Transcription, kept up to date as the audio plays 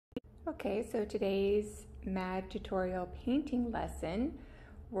Okay, so today's MAD tutorial painting lesson,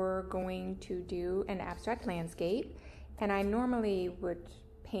 we're going to do an abstract landscape, and I normally would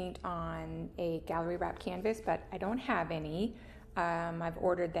paint on a gallery wrap canvas, but I don't have any. I've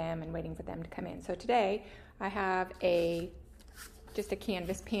ordered them and waiting for them to come in. So today I have just a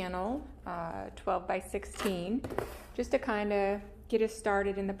canvas panel, 12 by 16, just to kind of get us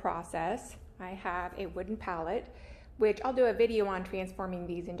started in the process. I have a wooden palette, which I'll do a video on transforming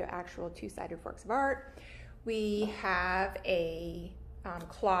these into actual two-sided works of art. We have a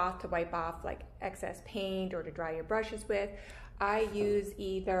cloth to wipe off like excess paint or to dry your brushes with. I use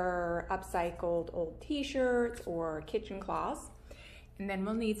either upcycled old t-shirts or kitchen cloths. And then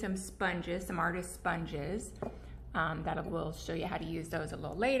we'll need some sponges, some artist sponges. We'll show you how to use those a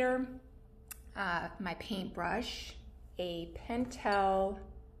little later. My paintbrush, a Pentel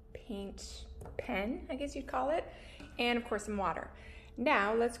paint pen, I guess you'd call it, and of course some water.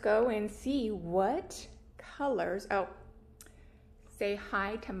 Now let's go and see what colors. Oh, say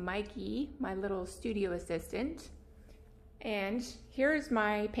hi to Mikey, my little studio assistant. And here's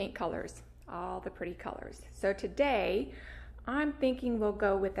my paint colors, all the pretty colors. So today I'm thinking we'll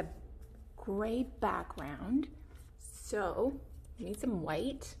go with a gray background. So I need some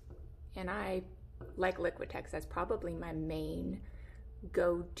white, and I like Liquitex. That's probably my main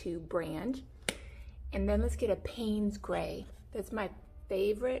go-to brand. And then let's get a Payne's gray. That's my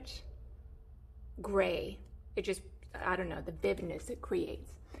favorite gray. It just, I don't know, the vividness it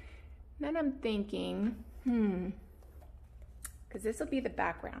creates. Then I'm thinking, because this will be the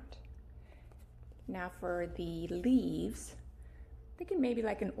background. Now for the leaves, I'm thinking maybe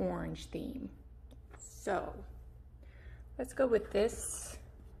like an orange theme. So let's go with this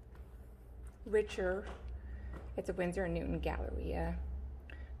richer, it's a Winsor & Newton Galleria.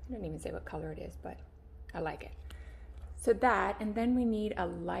 I don't even say what color it is, but I like it. So that, and then we need a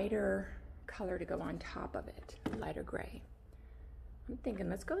lighter color to go on top of it, lighter gray. I'm thinking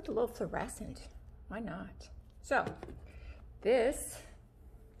let's go with a little fluorescent. Why not? So this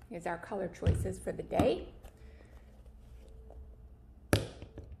is our color choices for the day.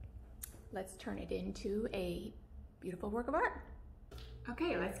 Let's turn it into a beautiful work of art.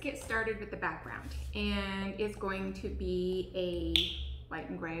 Okay, let's get started with the background. And it's going to be a white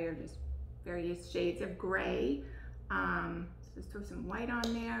and gray, or just various shades of gray. So let's throw some white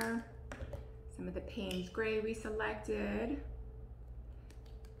on there. Some of the Payne's gray we selected.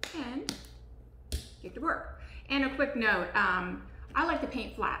 And get to work. And a quick note, I like to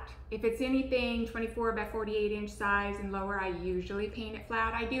paint flat. If it's anything 24 by 48 inch size and lower, I usually paint it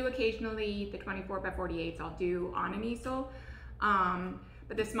flat. I do occasionally the 24 by 48s I'll do on an easel.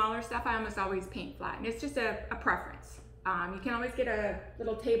 But the smaller stuff I almost always paint flat, and it's just a preference. You can always get a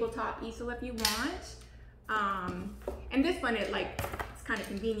little tabletop easel if you want. And this one, it's kind of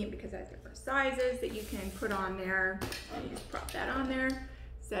convenient because it has different sizes that you can put on there. And you just prop that on there,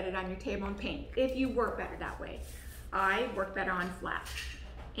 set it on your table and paint. If you work better that way. I work better on flat.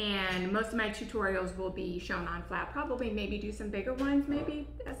 And most of my tutorials will be shown on flat. Probably maybe do some bigger ones maybe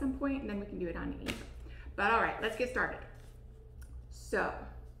at some point, and then we can do it on an easel. But all right, let's get started. So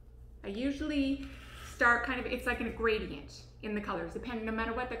I usually start kind of, it's like a gradient in the colors, depending, no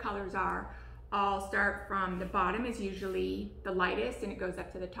matter what the colors are. I'll start from the bottom is usually the lightest, and it goes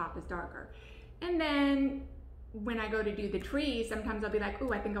up to the top is darker. And then when I go to do the tree, sometimes I'll be like,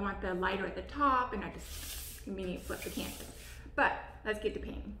 oh, I think I want the lighter at the top, and I just conveniently flip the canvas. But let's get to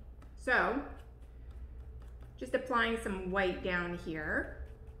painting. So just applying some white down here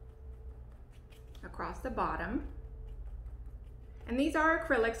across the bottom. And these are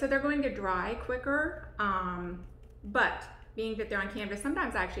acrylic, so they're going to dry quicker, but being that they're on canvas,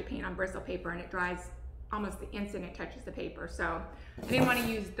 sometimes I actually paint on bristle paper and it dries almost the instant it touches the paper. So I didn't want to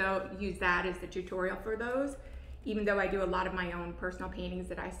use that as the tutorial for those, even though I do a lot of my own personal paintings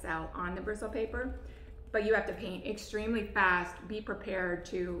that I sell on the bristle paper. But you have to paint extremely fast. Be prepared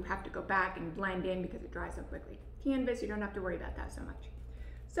to have to go back and blend in because it dries so quickly. Canvas, you don't have to worry about that so much.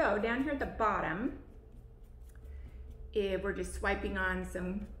 So down here at the bottom, we're just swiping on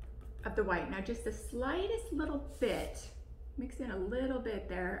some of the white. Now just the slightest little bit, mix in a little bit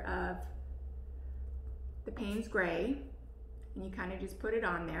there of the Payne's gray, and you kind of just put it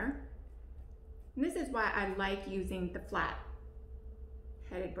on there. And this is why I like using the flat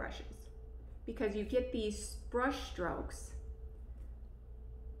headed brushes, because you get these brush strokes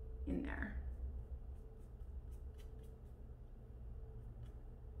in there.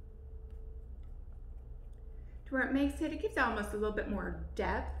 To where it makes it gives almost a little bit more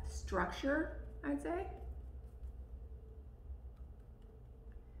depth, structure, I'd say.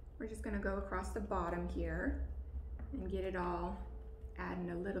 We're just gonna go across the bottom here and get it all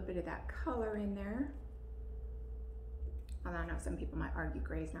adding a little bit of that color in there. Although I know some people might argue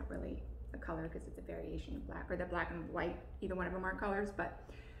gray is not really a color because it's a variation of black, or that black and white, either one of them aren't colors, but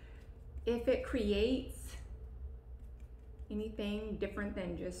if it creates anything different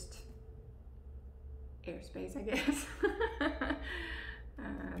than just airspace, I guess,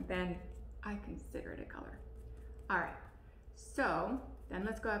 then I consider it a color. All right, so then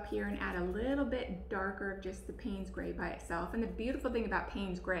let's go up here and add a little bit darker of just the Payne's gray by itself. And the beautiful thing about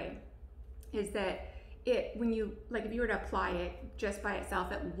Payne's gray is that when you, like if you were to apply it just by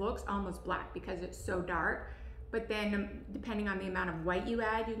itself, it looks almost black because it's so dark. But then depending on the amount of white you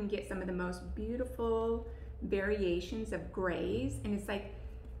add, you can get some of the most beautiful variations of grays. And it's like,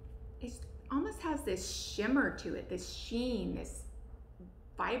 it almost has this shimmer to it, this sheen, this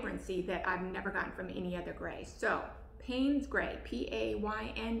vibrancy that I've never gotten from any other gray. So Payne's gray,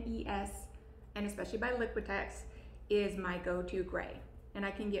 P-A-Y-N-E-S, and especially by Liquitex, is my go-to gray. And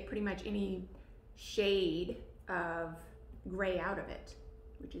I can get pretty much any shade of gray out of it,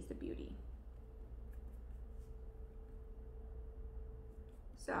 which is the beauty.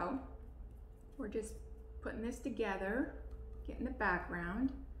 So we're just putting this together, getting the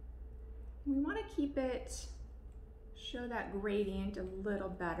background. And we want to keep it, show that gradient a little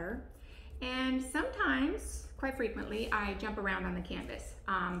better. And sometimes, quite frequently, I jump around on the canvas.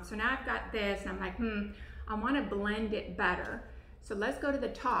 So now I've got this and I'm like, I want to blend it better. So let's go to the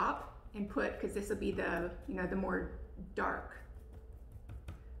top and put, because this will be the, the more dark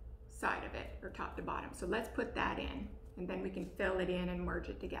side of it, or top to bottom. So let's put that in, and then we can fill it in and merge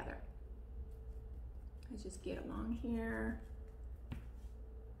it together. Let's just get along here.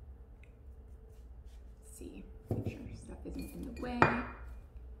 Let's see, make sure stuff isn't in the way.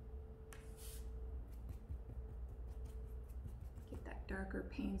 Get that darker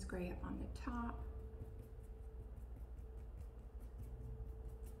Payne's gray up on the top.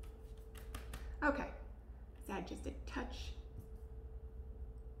 Okay, let's add just a touch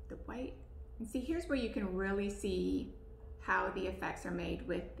the white. And see, here's where you can really see how the effects are made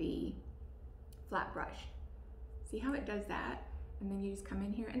with the flat brush. See how it does that? And then you just come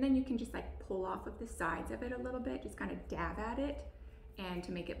in here, and then you can just like pull off of the sides of it a little bit, just kind of dab at it, and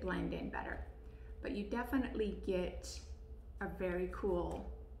to make it blend in better. But you definitely get a very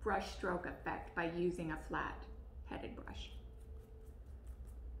cool brush stroke effect by using a flat-headed brush.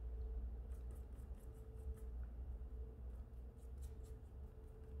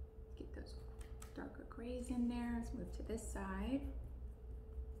 Get those darker grays in there. Let's move to this side.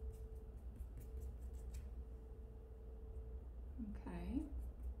 Okay.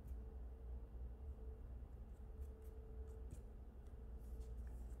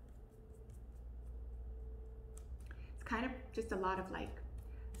 It's kind of just a lot of like,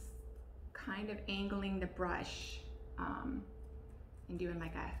 kind of angling the brush and doing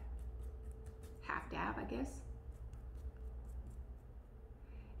like a half dab, I guess.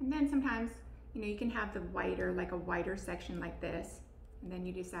 And then sometimes, you can have the whiter, like a whiter section like this, and then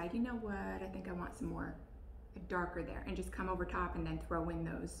you decide, you know what, I think I want some more darker there, and just come over top and then throw in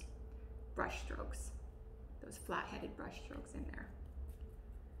those brush strokes, those flat-headed brush strokes in there.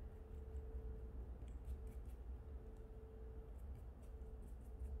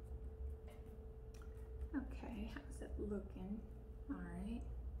 Okay, how's it looking? All right.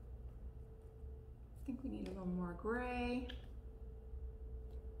 I think we need a little more gray.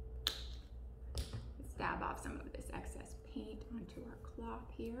 Let's dab off some of this excess paint onto our cloth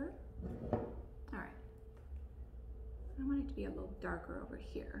here. All right. I want it to be a little darker over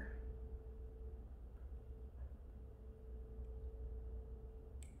here.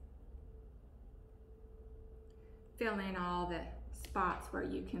 Fill in all the spots where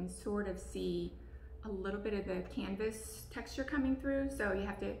you can sort of see a little bit of the canvas texture coming through. So you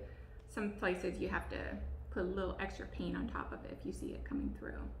have to, some places you have to put a little extra paint on top of it if you see it coming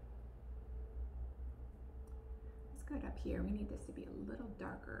through. Let's go up here. We need this to be a little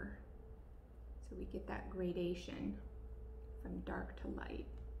darker so we get that gradation from dark to light.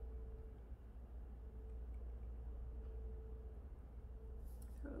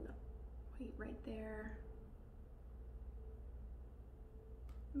 Throw a little white right there.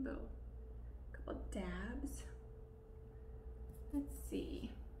 A little, couple dabs. Let's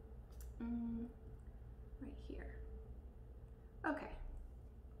see. Right here. Okay.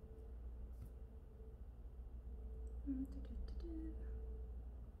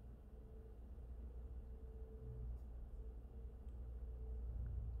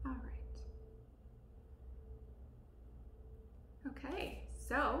 All right. Okay,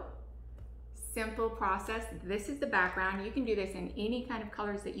 so simple process. This is the background. You can do this in any kind of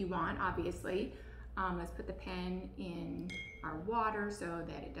colors that you want, obviously. Let's put the pen in our water so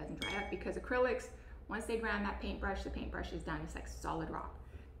that it doesn't dry up, because acrylics, once they ground that paintbrush, the paintbrush is done. It's like solid rock.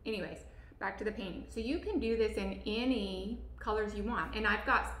 Anyways, back to the painting. So you can do this in any colors you want. And I've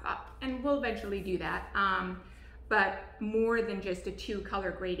got, and we'll eventually do that, but more than just a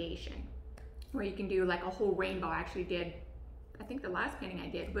 2-color gradation, where you can do like a whole rainbow. I actually did, I think the last painting I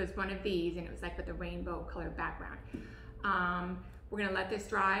did was one of these, and it was like with a rainbow colored background. We're gonna let this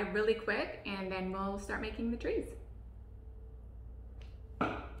dry really quick, and then we'll start making the trees.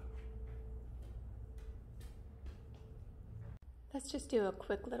 Let's just do a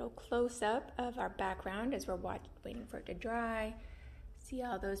quick little close-up of our background as we're waiting for it to dry. See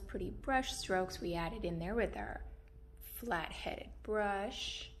all those pretty brush strokes we added in there with our flat-headed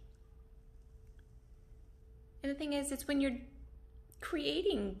brush. And the thing is, it's when you're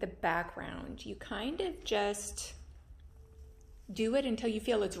creating the background, you kind of just do it until you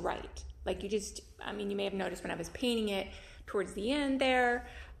feel it's right. Like you just, I mean, you may have noticed when I was painting it towards the end there,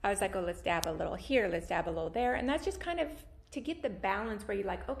 I was like, oh, let's dab a little here, let's dab a little there. And that's just kind of to get the balance where you're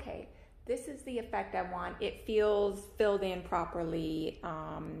like, okay, this is the effect I want. It feels filled in properly.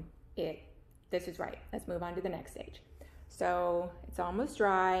 This is right. Let's move on to the next stage. So it's almost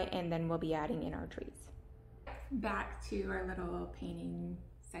dry, and then we'll be adding in our trees. Back to our little painting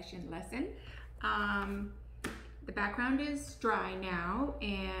session lesson. The background is dry now,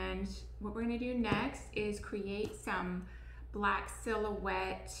 and what we're gonna do next is create some black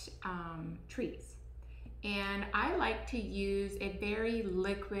silhouette trees. And I like to use a very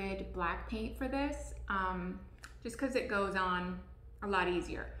liquid black paint for this, just because it goes on a lot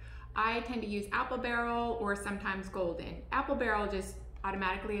easier. I tend to use apple barrel or sometimes golden. Apple barrel just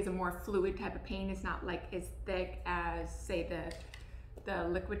automatically is a more fluid type of paint. It's not like as thick as, say, the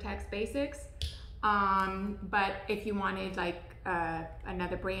Liquitex Basics. But if you wanted like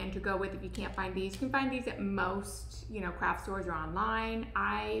another brand to go with, if you can't find these, you can find these at most, craft stores or online.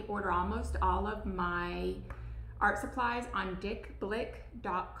 I order almost all of my art supplies on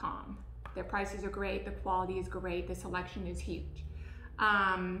dickblick.com. Their prices are great, the quality is great, the selection is huge.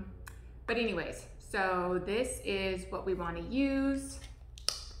 But anyways, so this is what we want to use.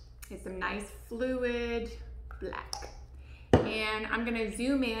 It's some nice fluid black. And I'm gonna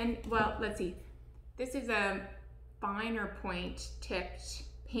zoom in, well, let's see. This is a finer point tipped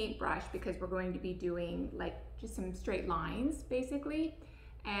paintbrush because we're going to be doing like just some straight lines basically.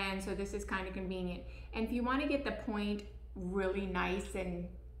 And so this is kind of convenient. And if you want to get the point really nice and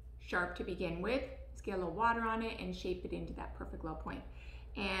sharp to begin with, just get a little water on it and shape it into that perfect little point.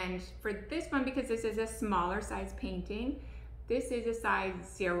 And for this one, because this is a smaller size painting, this is a size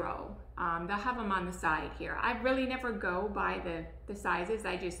 0. They'll have them on the side here. I really never go by the sizes.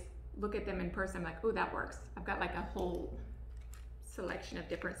 I just look at them in person. I'm like, oh, that works. I've got like a whole selection of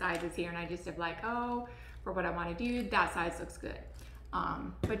different sizes here, and I just have like, oh, for what I want to do, that size looks good.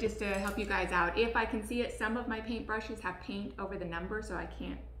 But just to help you guys out, if I can see it, some of my paintbrushes have paint over the number, so I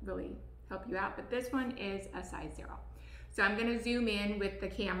can't really help you out, but this one is a size 0. So I'm going to zoom in with the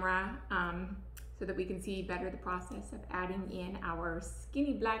camera so that we can see better the process of adding in our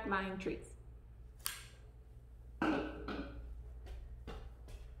skinny black line trees.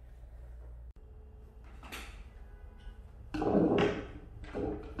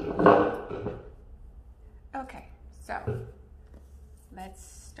 Okay, so let's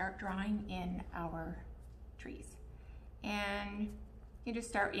start drawing in our trees. And you just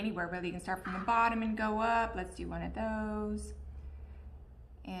start anywhere really. You can start from the bottom and go up. Let's do one of those.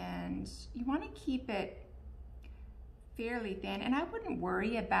 And you want to keep it fairly thin. And I wouldn't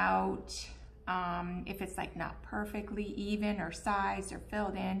worry about if it's like not perfectly even or sized or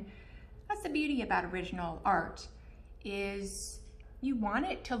filled in. That's the beauty about original art, is you want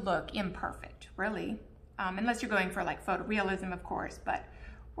it to look imperfect, really. Unless you're going for like photorealism, of course, but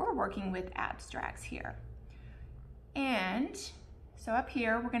we're working with abstracts here. And so up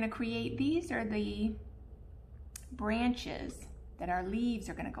here, we're going to create, these are the branches that our leaves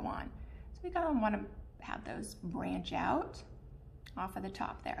are going to go on. So we kind of want to have those branch out off of the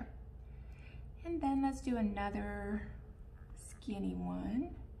top there. And then let's do another skinny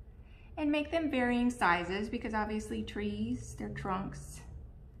one and make them varying sizes, because obviously trees, their trunks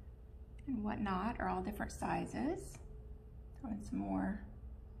and whatnot are all different sizes. Throw in some more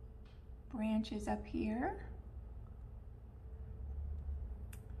branches up here.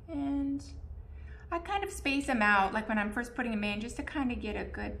 And I kind of space them out like when I'm first putting them in, just to kind of get a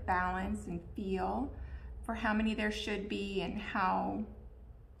good balance and feel for how many there should be and how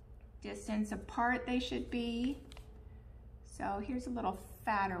distance apart they should be. So here's a little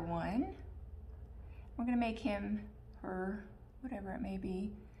fatter one. We're gonna make him, her, whatever it may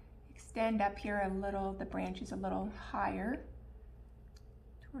be, extend up here a little, the branches a little higher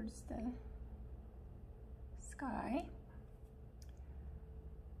towards the sky.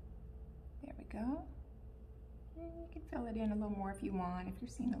 There we go. And you can fill it in a little more if you want, if you're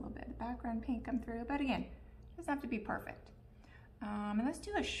seeing a little bit of the background paint come through. But again, it doesn't have to be perfect. And let's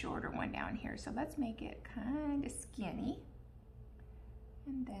do a shorter one down here. So let's make it kind of skinny.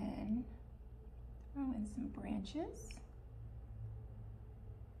 And then throw in some branches.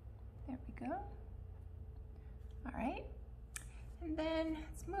 There we go. All right. And then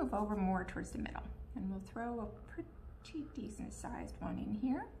let's move over more towards the middle. And we'll throw a pretty decent sized one in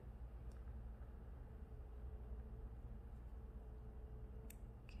here.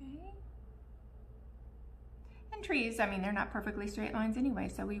 Okay. And trees, I mean, they're not perfectly straight lines anyway,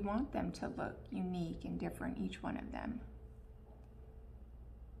 so we want them to look unique and different, each one of them.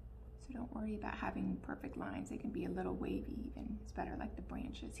 So don't worry about having perfect lines. They can be a little wavy even. It's better like the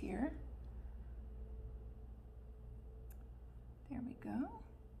branches here. There we go.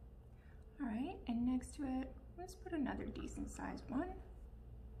 All right, and next to it, let's put another decent sized one.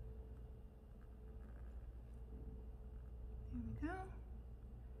 There we go.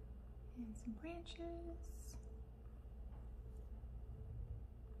 And some branches.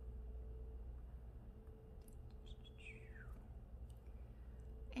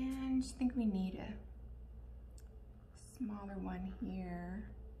 And I think we need a smaller one here.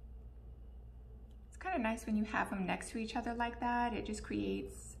 It's kind of nice when you have them next to each other like that. It just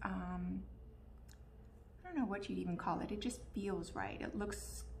creates, I don't know what you'd even call it. It just feels right. It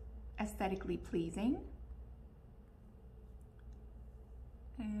looks aesthetically pleasing.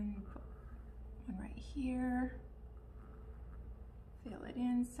 And put one right here. Fill it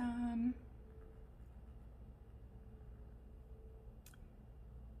in some.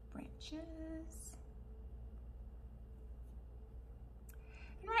 Branches.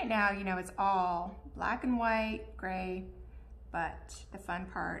 And right now, you know, it's all black and white, gray, but the fun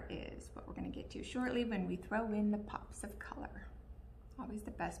part is what we're going to get to shortly when we throw in the pops of color. Always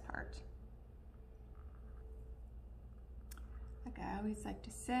the best part. Like I always like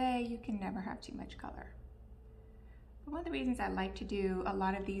to say, you can never have too much color. But one of the reasons I like to do a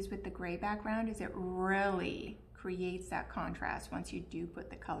lot of these with the gray background is it really creates that contrast once you do put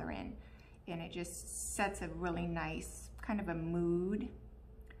the color in, and it just sets a really nice kind of a mood.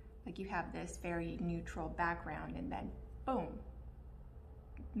 Like you have this very neutral background and then boom,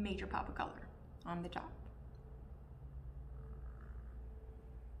 major pop of color on the top.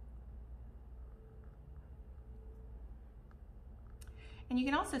 And you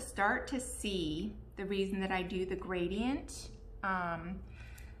can also start to see the reason that I do the gradient,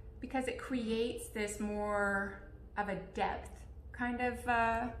 because it creates this more of a depth kind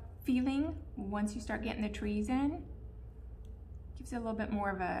of feeling once you start getting the trees in. Gives it a little bit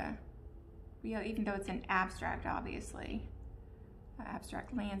more of a real, even though it's an abstract, obviously,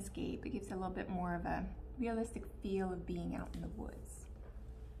 abstract landscape, it gives it a little bit more of a realistic feel of being out in the woods.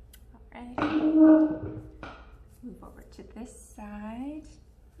 All right, move over to this side.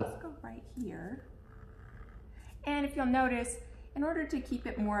 Let's go right here. And if you'll notice, in order to keep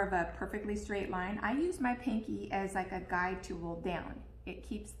it more of a perfectly straight line, I use my pinky as like a guide tool down. It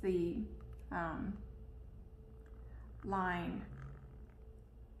keeps the line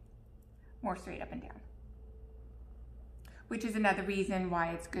more straight up and down, which is another reason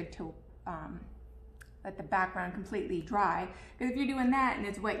why it's good to let the background completely dry, because if you're doing that and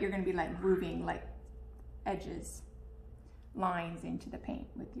it's wet, you're going to be like moving like edges, lines into the paint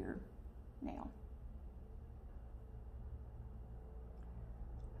with your nail.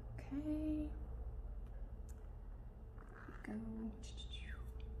 Okay, there we go.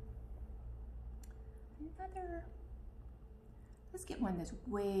 Another, let's get one that's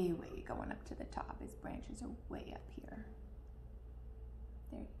way going up to the top. His branches are way up here.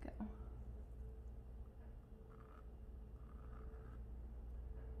 There you go.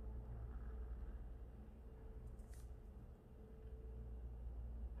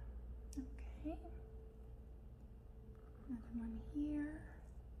 Okay, another one here.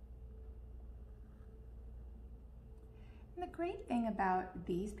 And the great thing about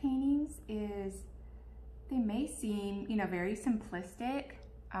these paintings is they may seem, you know, very simplistic,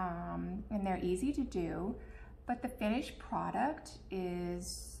 and they're easy to do, but the finished product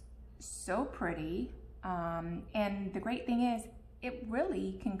is so pretty. And the great thing is it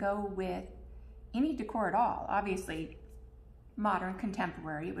really can go with any decor at all. Obviously, modern,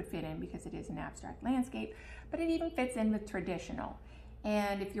 contemporary, it would fit in because it is an abstract landscape, but it even fits in with traditional.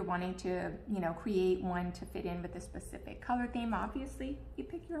 And if you're wanting to, you know, create one to fit in with a specific color theme, obviously you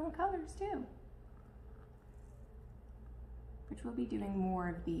pick your own colors too. which we'll be doing more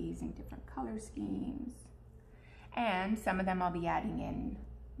of these in different color schemes. And some of them I'll be adding in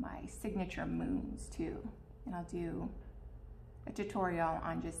my signature moons too. And I'll do a tutorial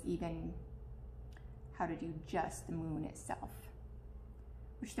on just even how to do just the moon itself,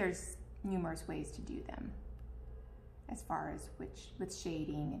 which there's numerous ways to do them as far as with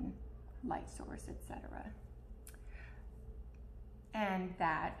shading and light source, etc. And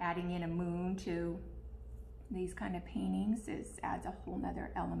that adding in a moon to these kind of paintings adds a whole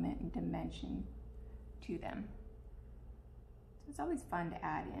nother element and dimension to them. So it's always fun to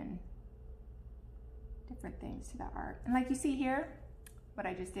add in different things to the art. And like you see here, what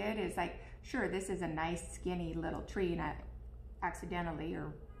I just did is like, sure, this is a nice skinny little tree and I accidentally,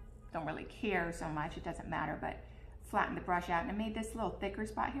 or don't really care so much, it doesn't matter, but flattened the brush out and I made this little thicker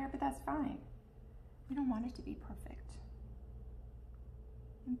spot here, but that's fine. We don't want it to be perfect.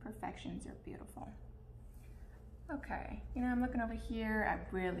 Imperfections are beautiful. Okay, you know, I'm looking over here,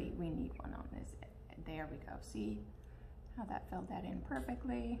 we need one on this. There we go, see how that filled that in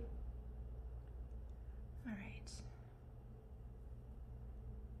perfectly. All right.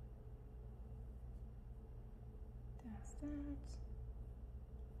 That's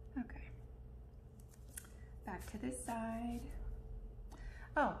that. Okay. Back to this side.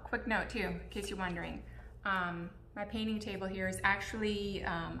 Oh, quick note too, in case you're wondering. My painting table here is actually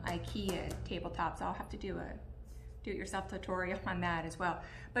IKEA tabletop, so I'll have to do a do-it-yourself tutorial on that as well.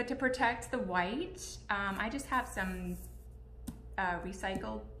 But to protect the white, I just have some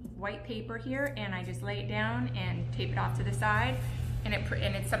recycled white paper here, and I just lay it down and tape it off to the side. And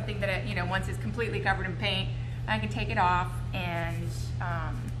it's something that, you know, once it's completely covered in paint, I can take it off and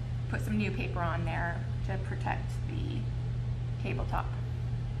put some new paper on there to protect the tabletop.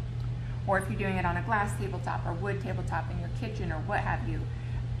 Or if you're doing it on a glass tabletop or wood tabletop in your kitchen or what have you,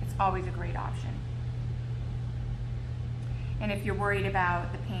 it's always a great option. And if you're worried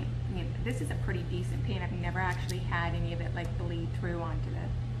about the paint, you know, this is a pretty decent paint. I've never actually had any of it like bleed through onto the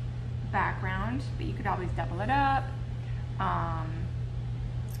background, but you could always double it up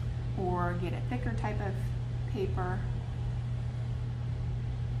or get a thicker type of paper.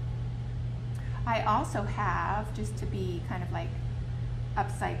 I also have, just to be kind of like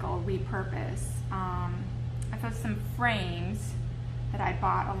upcycle, repurpose, I found some frames that I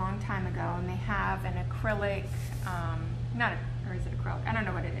bought a long time ago, and they have an acrylic, or is it acrylic? I don't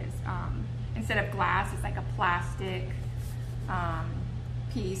know what it is. Instead of glass, it's like a plastic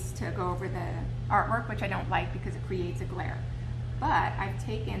piece to go over the artwork, which I don't like because it creates a glare. But I've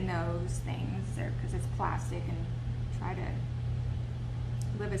taken those things there because it's plastic and try to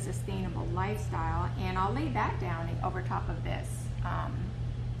live a sustainable lifestyle, and I'll lay that down over top of this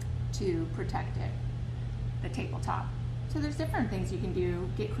to protect it, the tabletop. So there's different things you can do.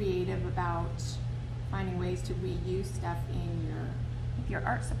 Get creative about finding ways to reuse stuff in your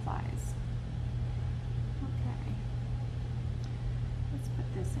art supplies. Okay, let's put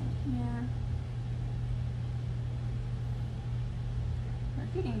this in here.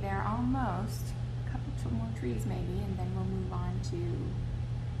 We're getting there almost. A couple more trees maybe, and then we'll move on to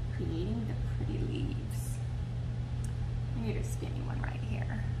creating the pretty leaves. I need a skinny one right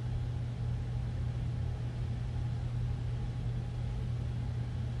here.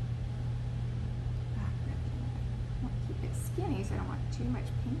 I'll keep it skinny so I don't want too much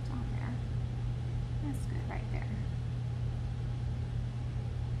paint on there. That's good right there.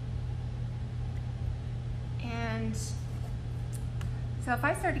 And so if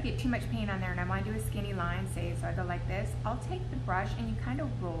I start to get too much paint on there and I want to do a skinny line, say, so I go like this, I'll take the brush and you kind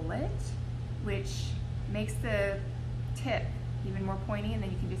of roll it, which makes the tip even more pointy, and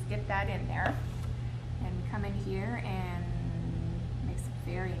then you can just dip that in there and come in here and makes a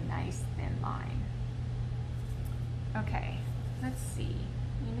very nice thin line. Okay, let's see.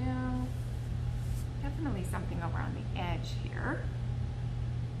 You know, definitely something over on the edge here.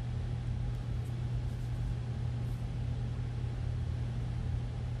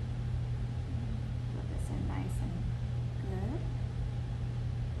 Put this in nice and good.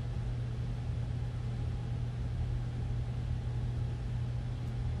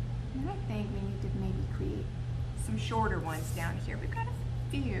 And I think we need to maybe create some shorter ones down here. We've got a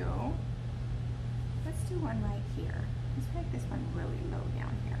few. Let's do one right here. Let's make this one really low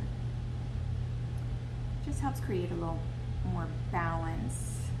down here. Just helps create a little more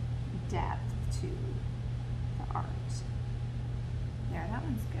balance, depth to the art. Yeah, that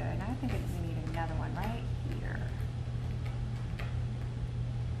one's good. I think we need another one right here.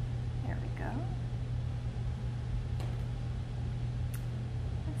 There we go.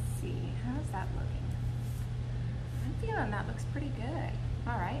 Let's see, how's that looking? I'm feeling that looks pretty good.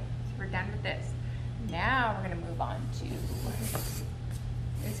 All right, so we're done with this. Now we're going to move on to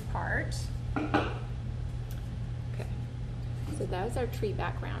this part. Okay, so that was our tree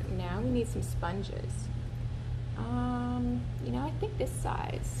background. Now we need some sponges. You know, I think this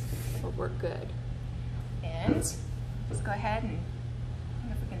size will work good. And just go ahead and, I don't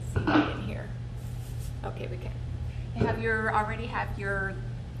know if we can see that in here. Okay, we can. You have your, already have your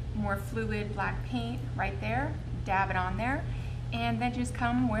more fluid black paint right there. Dab it on there, and then just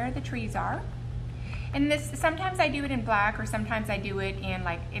come where the trees are. And this, sometimes I do it in black, or sometimes I do it in,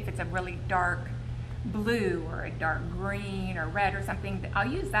 like, if it's a really dark blue or a dark green or red or something,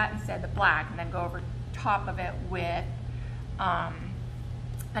 I'll use that instead of the black, and then go over top of it with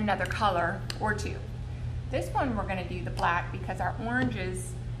another color or two. This one we're going to do the black because our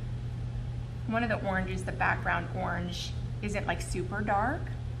oranges, one of the oranges, the background orange, isn't like super dark,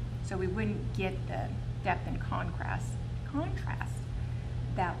 so we wouldn't get the depth and contrast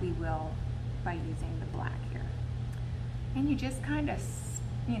that we will by using the black here. And you just kind of,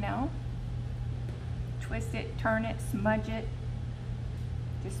 you know, twist it, turn it, smudge it,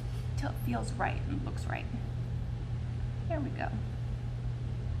 just till it feels right and looks right. There we go.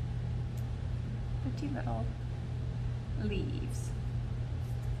 Pretty little leaves.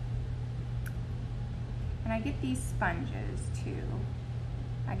 And I get these sponges too.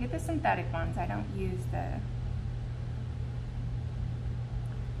 I get the synthetic ones. I don't use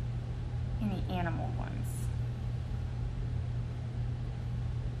any animal ones.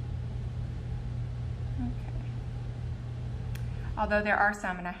 Okay. Although there are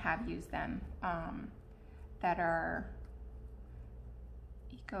some, and I have used them, that are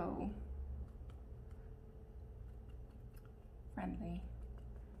eco-friendly,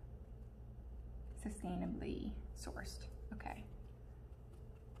 sustainably sourced. Okay.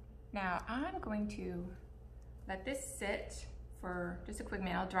 Now I'm going to let this sit for just a quick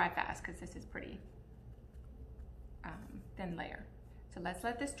minute. I'll dry fast because this is pretty thin layer. So let's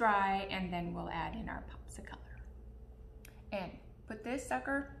let this dry, and then we'll add in our pops of color. And put this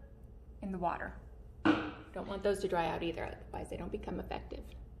sucker in the water. Don't want those to dry out either, otherwise they don't become effective.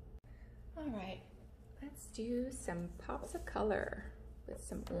 All right, let's do some pops of color with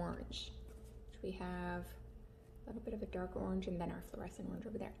some orange. We have a little bit of a dark orange and then our fluorescent orange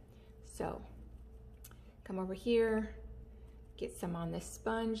over there. So come over here, get some on this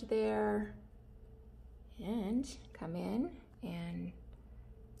sponge there, and come in and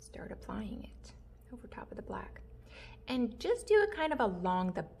start applying it over top of the black. And just do it kind of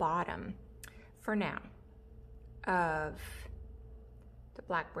along the bottom for now of the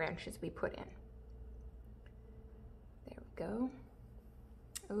black branches we put in. There we go.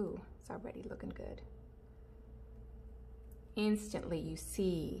 Ooh, it's already looking good. Instantly you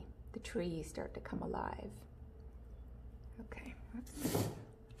see the trees start to come alive. Okay, oops.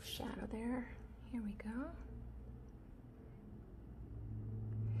 Shadow there. Here we go.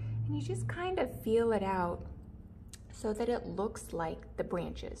 And you just kind of feel it out so that it looks like the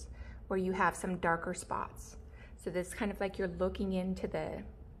branches where you have some darker spots. So this is kind of like you're looking into the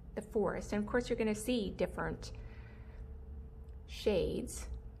forest. And of course you're gonna see different shades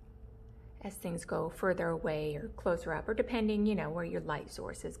as things go further away or closer up, or depending, you know, where your light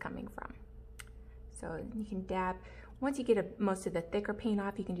source is coming from. So you can dab, once you get most of the thicker paint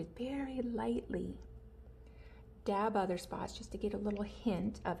off, you can just very lightly dab other spots just to get a little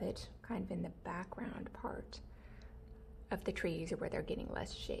hint of it kind of in the background part of the trees, or where they're getting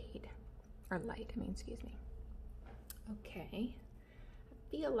less shade, or light, excuse me. Okay, I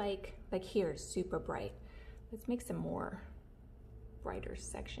feel like here is super bright. Let's make some more brighter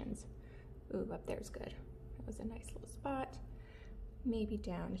sections. Ooh, up there's good. That was a nice little spot. Maybe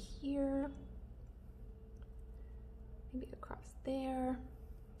down here. Maybe across there.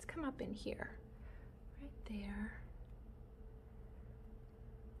 Let's come up in here. Right there.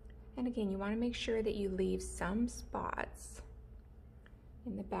 And again, you want to make sure that you leave some spots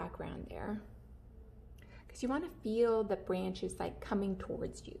in the background there, because you want to feel the branches like coming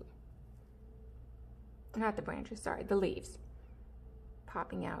towards you. Not the branches, sorry, the leaves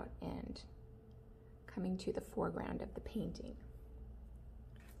popping out and coming to the foreground of the painting.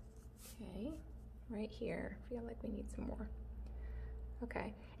 Okay, right here, I feel like we need some more.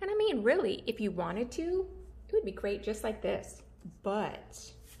 Okay, and I mean, really, if you wanted to, it would be great just like this,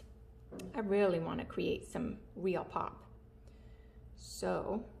 but I really want to create some real pop.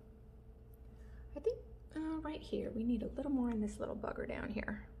 So I think right here, we need a little more in this little bugger down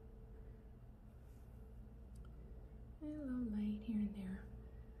here. A little light here and there.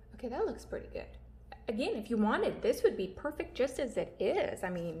 Okay, that looks pretty good. Again, if you wanted, this would be perfect just as it is. I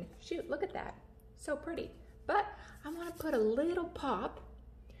mean, shoot, look at that. So pretty. But I want to put a little pop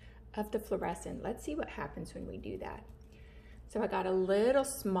of the fluorescent. Let's see what happens when we do that. So I got a little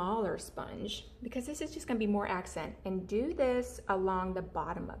smaller sponge because this is just gonna be more accent, and do this along the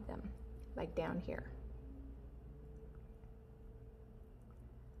bottom of them, like down here.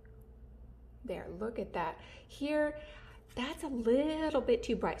 There, look at that. Here, that's a little bit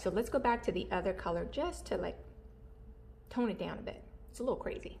too bright. So let's go back to the other color just to like tone it down a bit. It's a little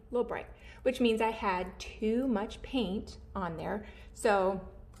crazy, a little bright, which means I had too much paint on there. So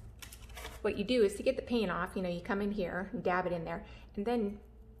what you do is to get the paint off, you know, you come in here and dab it in there, and then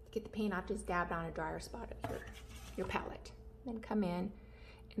to get the paint off, just dab it on a drier spot of your palette. Then come in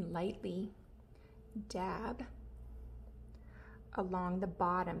and lightly dab along the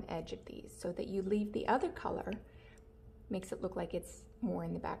bottom edge of these so that you leave the other color, makes it look like it's more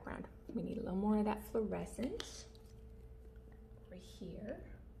in the background. We need a little more of that fluorescent over here,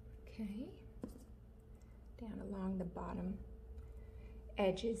 okay, down along the bottom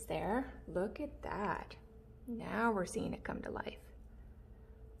edges there. Look at that. Now we're seeing it come to life.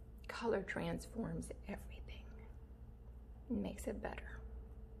 Color transforms everything and makes it better.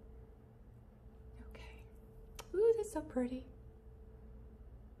 Okay. Ooh, that's so pretty.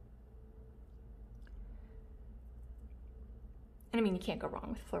 And I mean, you can't go wrong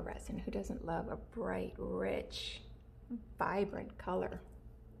with fluorescent. Who doesn't love a bright, rich, vibrant color?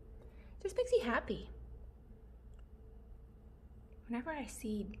 It just makes you happy. Whenever I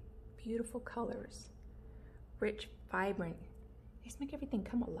see beautiful colors, rich, vibrant, they just make everything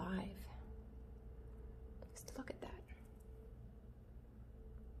come alive. Just look at that.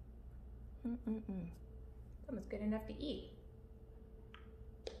 It's almost good enough to eat.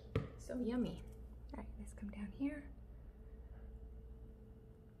 So yummy. All right, let's come down here.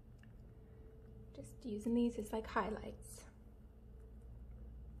 Just using these as like highlights.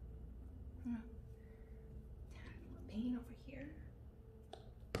 Add more paint over here.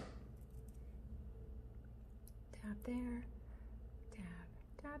 Dab there, dab,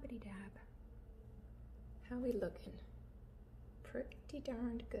 dabbity dab. How we looking? Pretty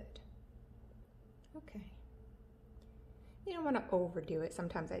darned good. Okay. You don't want to overdo it.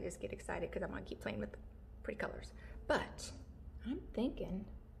 Sometimes I just get excited because I want to keep playing with pretty colors. But I'm thinking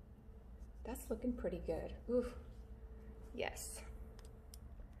that's looking pretty good. Oof. Yes.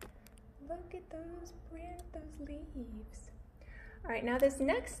 Look at those leaves. All right, now this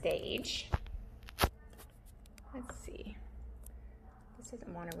next stage, let's see. This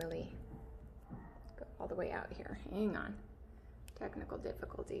doesn't want to really go all the way out here. Hang on. Technical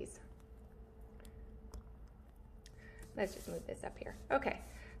difficulties. Let's just move this up here. Okay,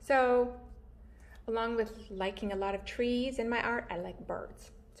 so along with liking a lot of trees in my art, I like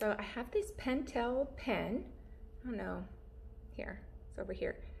birds. So I have this Pentel pen. I don't know, here, it's over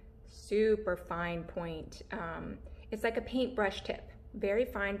here. Super fine point. It's like a paintbrush tip, very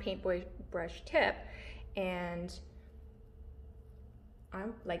fine paintbrush tip, and I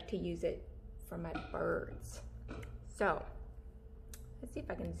like to use it for my birds. So let's see if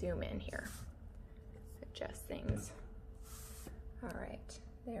I can zoom in here, adjust things. All right,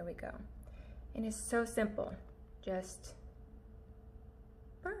 there we go. And it's so simple, just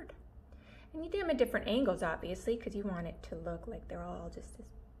bird. And you do them at different angles, obviously, because you want it to look like they're all just this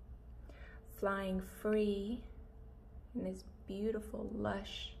flying free in this beautiful,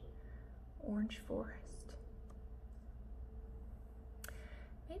 lush orange forest.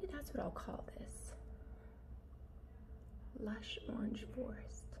 Maybe that's what I'll call this. Lush orange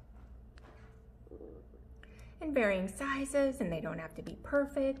forest. In varying sizes, and they don't have to be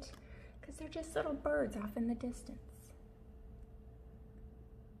perfect, because they're just little birds off in the distance.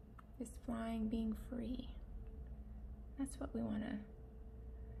 Just flying, being free. That's what we want to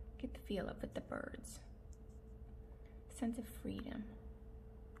get the feel of with the birds. A sense of freedom.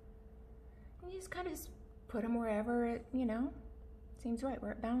 And you just kind of put them wherever it, you know, seems right,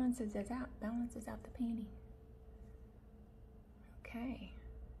 where it balances out the painting. Okay.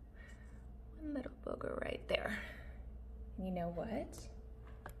 One little booger right there. And you know what?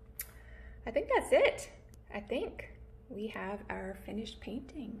 I think that's it. I think we have our finished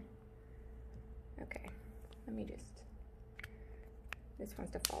painting. Okay, let me just, this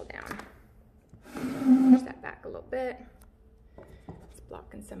wants to fall down. Push that back a little bit. It's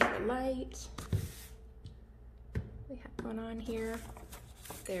blocking some of the light. We have one on here.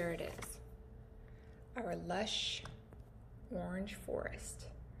 There it is. Our lush orange forest.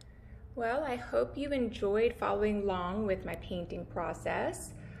 Well, I hope you enjoyed following along with my painting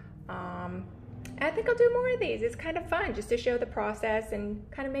process. I think I'll do more of these. It's kind of fun just to show the process and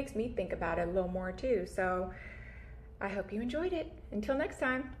kind of makes me think about it a little more too. So I hope you enjoyed it. Until next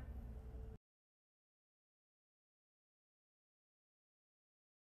time.